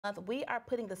We are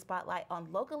putting the spotlight on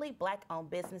locally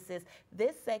Black-owned businesses.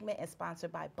 This segment is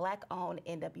sponsored by Black-owned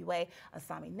NWA.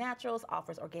 Asami Naturals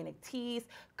offers organic teas,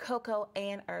 cocoa,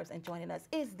 and herbs. And joining us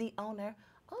is the owner.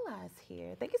 Ola is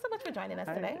here. Thank you so much for joining us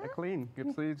today. Hi, Clean. Good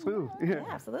to see you too. Yeah,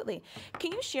 absolutely.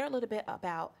 Can you share a little bit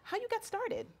about how you got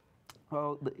started?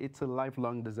 Well, it's a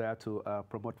lifelong desire to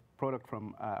promote product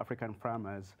from African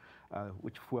farmers,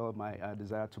 which fueled my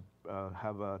desire to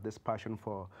have this passion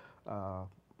for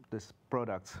these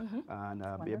products and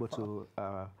be able to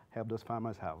help those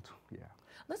farmers out. Yeah.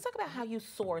 Let's talk about how you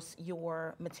source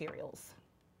your materials.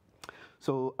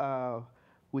 So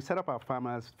we set up our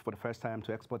farmers for the first time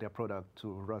to export their product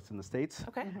to us in the States.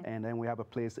 Okay. And then we have a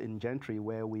place in Gentry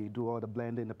where we do all the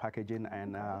blending, the packaging,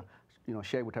 and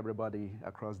share with everybody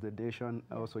across the nation,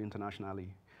 also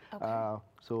internationally. Okay.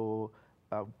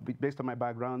 Based on my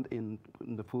background in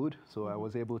the food, so I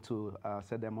was able to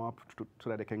set them up so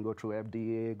that they can go through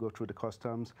FDA, go through the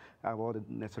customs, have all the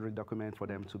necessary documents for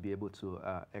them to be able to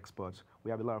export.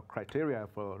 We have a lot of criteria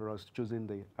for us choosing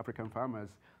the African farmers,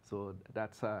 so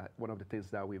that's one of the things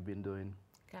that we've been doing.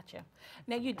 Gotcha.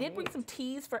 Now, you did bring some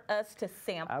teas for us to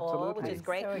sample, Absolutely. which is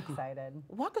great. So excited.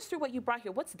 Walk us through what you brought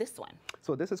here. What's this one?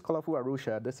 So this is Colorful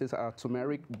Arusha. This is our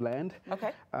turmeric blend.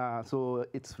 Okay. So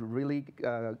it's really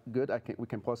good. We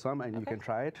can pour some and you can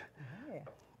try it. Right.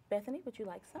 Bethany, would you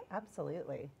like some?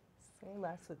 Absolutely. So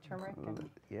less with turmeric. And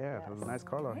Yeah, it was a nice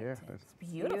color here. It's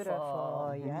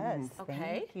beautiful. Yes. Okay.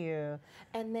 Thank you.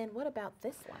 And then what about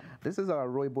this one? This is our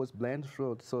rooibos blend.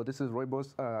 So this is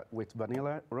rooibos with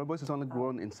vanilla. Rooibos is only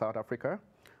grown in South Africa.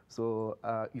 So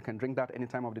you can drink that any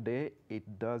time of the day. It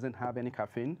doesn't have any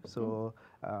caffeine, so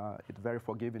it's very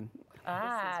forgiving.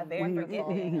 Ah, very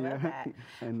forgiving. I love that.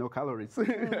 And no calories.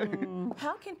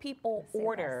 How can people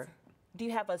order? Do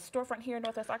you have a storefront here in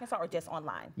Northwest Arkansas or just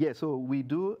online? Yeah, so we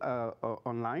do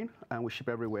online and we ship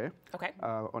everywhere. Okay.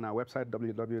 On our website,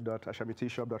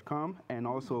 www.ashamitshop.com. And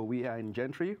also we are in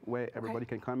Gentry where everybody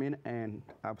can come in and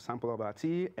have a sample of our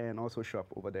tea and also shop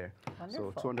over there.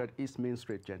 Wonderful. So 200 East Main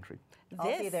Street, Gentry.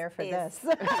 I'll be there for this.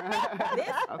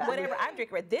 Whatever I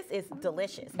drink, this is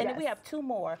delicious. And then we have two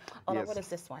more. Oh, Yes. what is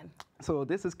this one? So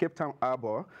this is Cape Town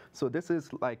Arbor. So this is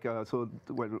like, so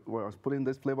when I was putting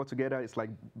this flavor together, it's like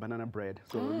banana bread.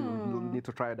 So you need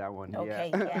to try that one.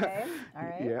 Okay, Yeah. yes. All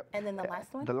right. Yeah. And then the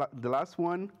last one? The last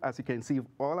one, as you can see,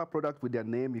 all our products with their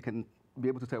name, you can be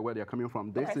able to tell where they're coming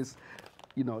from. This is,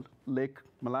 Lake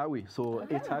Malawi. So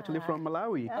it's actually from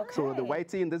Malawi. So the white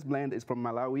tea in this blend is from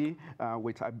Malawi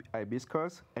with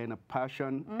hibiscus and a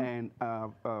passion and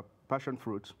passion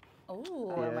fruit.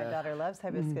 Ooh. Oh, my daughter loves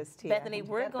hibiscus tea. Bethany,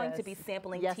 we're going to be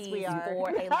sampling Yes, teas we are. for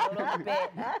a little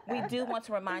bit. We do want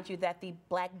to remind you that the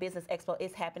Black Business Expo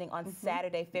is happening on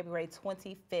Saturday, February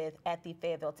 25th at the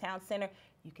Fayetteville Town Center.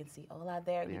 You can see Ola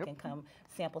there. You can come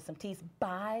sample some teas,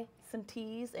 buy some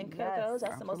teas and cocoas.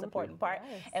 That's the most important part.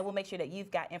 Yes. And we'll make sure that you've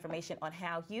got information on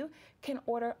how you can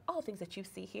order all things that you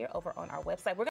see here over on our website.